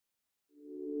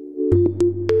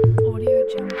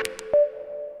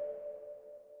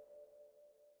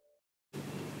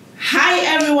Hi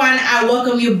everyone, I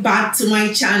welcome you back to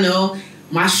my channel,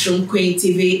 Mushroom Queen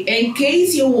TV. In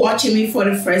case you're watching me for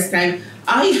the first time,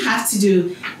 all you have to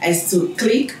do is to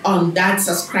click on that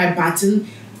subscribe button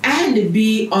and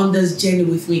be on this journey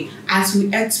with me as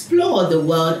we explore the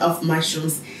world of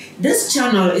mushrooms. This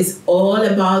channel is all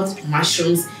about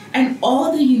mushrooms and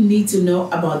all that you need to know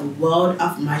about the world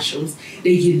of mushrooms,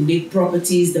 the unique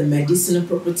properties, the medicinal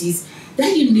properties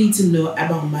that you need to know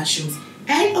about mushrooms,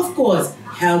 and of course,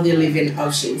 healthy living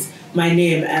options. My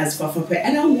name is Fafape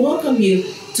and I welcome you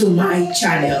to my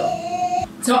channel.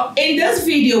 So in this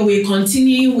video, we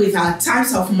continue with our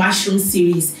types of mushroom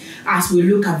series as we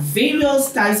look at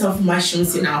various types of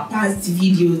mushrooms. In our past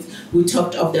videos, we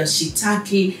talked of the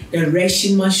shiitake, the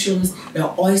reishi mushrooms, the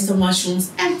oyster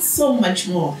mushrooms, and so much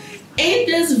more. In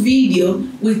this video,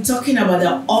 we're talking about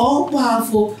the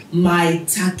all-powerful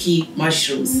Maitake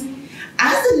mushrooms.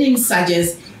 As the name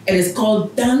suggests, it is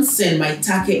called dancing.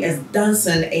 Maitake is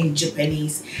dancing in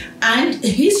Japanese. And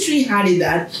history had it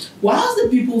that whilst the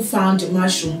people found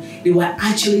mushroom, they were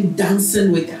actually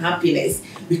dancing with happiness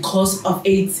because of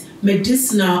its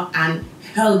medicinal and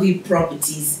healthy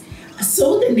properties.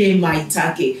 So the name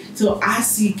Maitake. So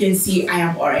as you can see, I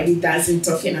am already dancing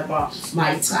talking about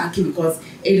Maitake because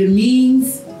it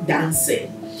means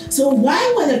dancing. So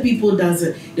why were the people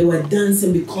dancing? They were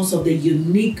dancing because of the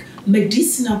unique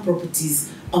medicinal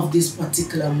properties of this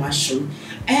particular mushroom,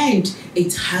 and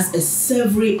it has a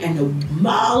savory and a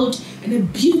mild and a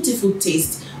beautiful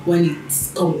taste when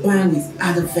it's combined with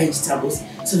other vegetables.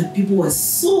 So the people were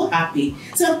so happy.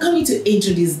 So I'm coming to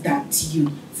introduce that to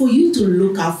you for you to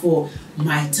look out for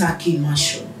Maitake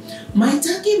mushroom.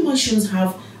 Maitake mushrooms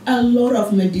have a lot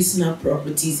of medicinal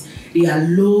properties. They are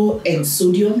low in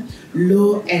sodium,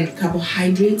 low in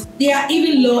carbohydrates. They are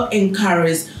even low in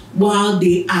calories, while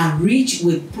they are rich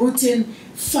with protein,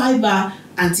 fiber,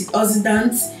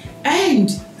 antioxidants, and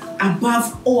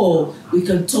above all, we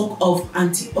can talk of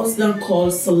antioxidant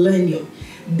called selenium.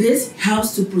 This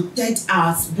helps to protect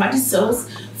our body cells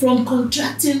from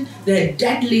contracting the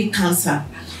deadly cancer.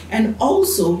 And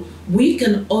also, we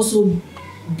can also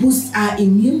boost our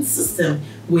immune system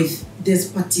with this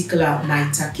particular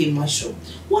Maitake mushroom.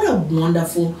 What a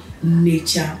wonderful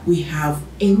nature we have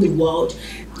in the world.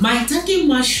 Maitake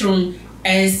mushroom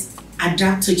is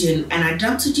adaptogen, and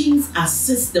adaptogens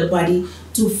assist the body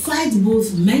to fight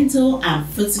both mental and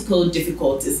physical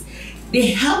difficulties. They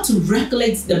help to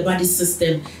regulate the body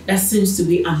system that seems to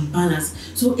be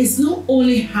unbalanced. So it's not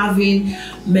only having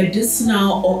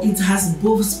medicinal, or it has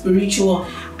both spiritual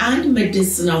and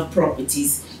medicinal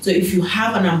properties. So if you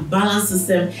have an unbalanced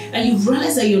system and you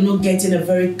realize that you're not getting a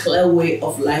very clear way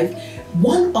of life,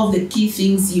 one of the key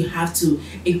things you have to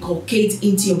inculcate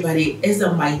into your body is the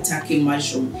Maitake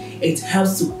mushroom. It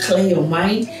helps to clear your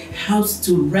mind, helps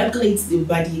to regulate the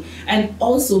body, and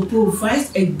also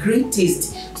provides a great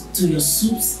taste to your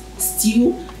soups,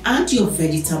 stew, and your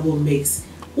vegetable mix.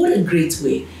 What a great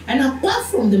way. And apart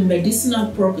from the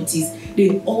medicinal properties,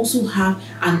 they also have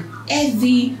an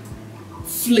heavy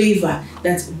flavor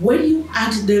that when you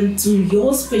add them to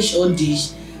your special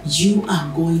dish, you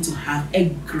are going to have a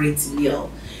great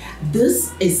meal.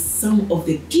 This is some of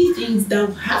the key things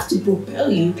that have to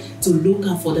propel you to look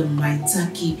out for the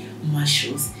Maitake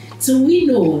mushrooms. So we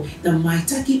know that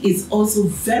Maitake is also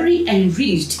very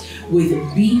enriched with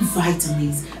B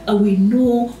vitamins, and we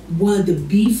know what the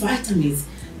B vitamins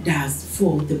does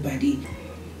for the body.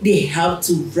 They help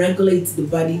to regulate the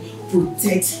body,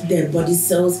 protect their body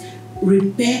cells,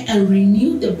 repair and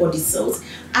renew the body cells.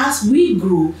 As we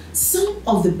grow, some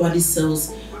of the body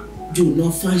cells do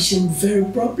not function very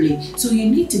properly. So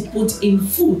you need to put in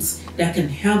foods that can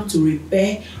help to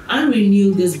repair and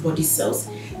renew these body cells.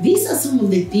 These are some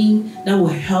of the things that will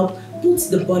help put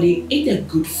the body in a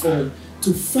good form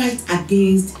to fight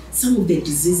against some of the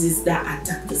diseases that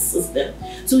attack the system.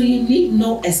 So you need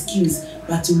no excuse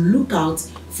but to look out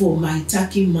for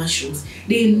Maitake mushrooms.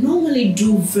 They normally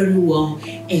do very well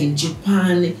in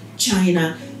Japan,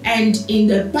 China, and in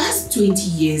the past 20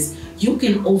 years, you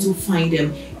can also find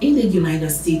them in the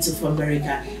United States of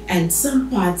America and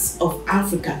some parts of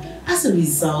Africa as a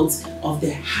result of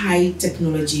the high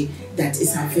technology that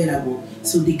is available.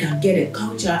 So they can get a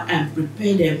culture and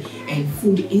prepare them in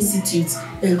food institutes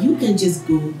that you can just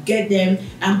go get them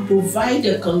and provide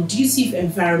a conducive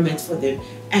environment for them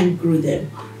and grow them.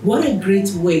 What a great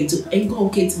way to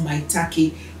inculcate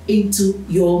Maitake into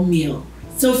your meal.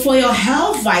 So for your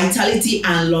health, vitality,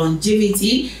 and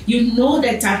longevity, you know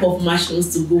the type of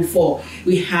mushrooms to go for.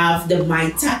 We have the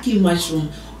Maitake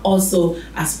mushroom also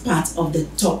as part of the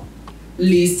top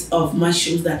list of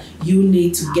mushrooms that you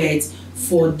need to get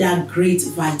for that great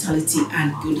vitality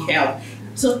and good health.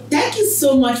 So thank you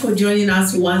so much for joining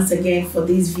us once again for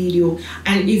this video.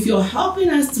 And if you're helping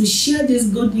us to share this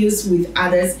good news with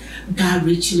others, God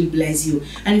richly bless you.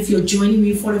 And if you're joining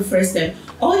me for the first time,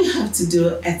 all you have to do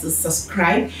is to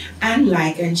subscribe and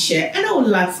like and share. And I would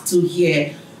love to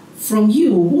hear from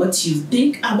you what you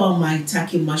think about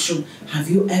Maitake mushroom. Have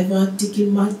you ever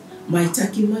taken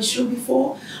Maitake mushroom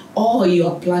before, or you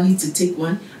are planning to take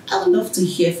one? I would love to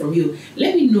hear from you.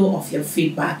 Let me know of your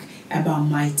feedback about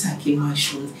Maitake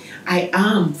mushrooms. I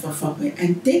am Fafape,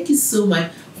 and thank you so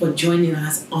much for joining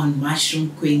us on Mushroom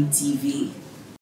Queen TV.